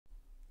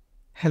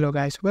Hello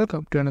guys,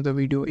 welcome to another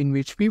video in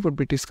which we would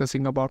be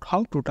discussing about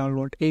how to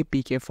download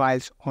APK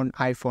files on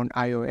iPhone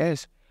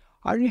iOS.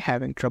 Are you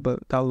having trouble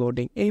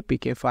downloading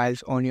APK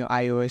files on your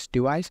iOS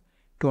device?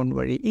 Don't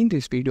worry, in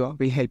this video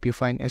we'll help you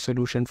find a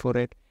solution for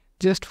it.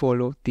 Just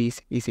follow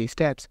these easy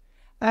steps.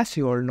 As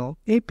you all know,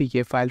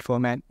 APK file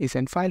format is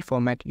a file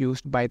format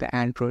used by the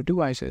Android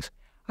devices.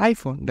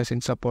 iPhone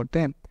doesn't support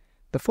them.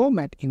 The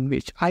format in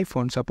which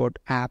iPhone support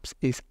apps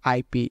is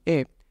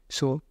IPA.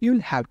 So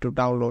you'll have to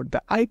download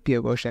the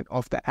IPA version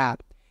of the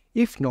app.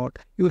 If not,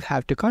 you'll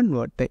have to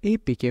convert the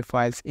APK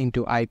files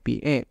into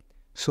IPA.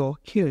 So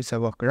here's a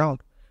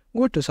workaround.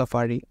 Go to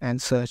Safari and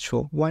search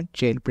for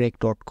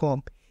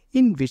jailbreak.com,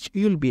 in which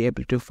you'll be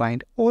able to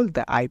find all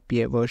the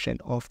IPA version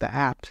of the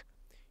apps.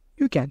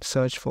 You can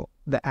search for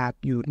the app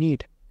you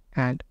need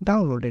and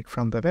download it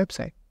from the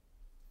website.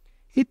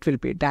 It will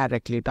be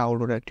directly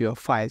downloaded to your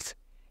files,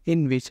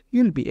 in which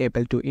you'll be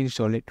able to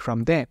install it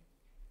from there.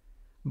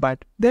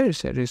 But there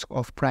is a risk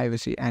of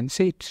privacy and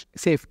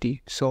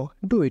safety, so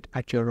do it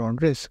at your own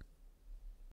risk.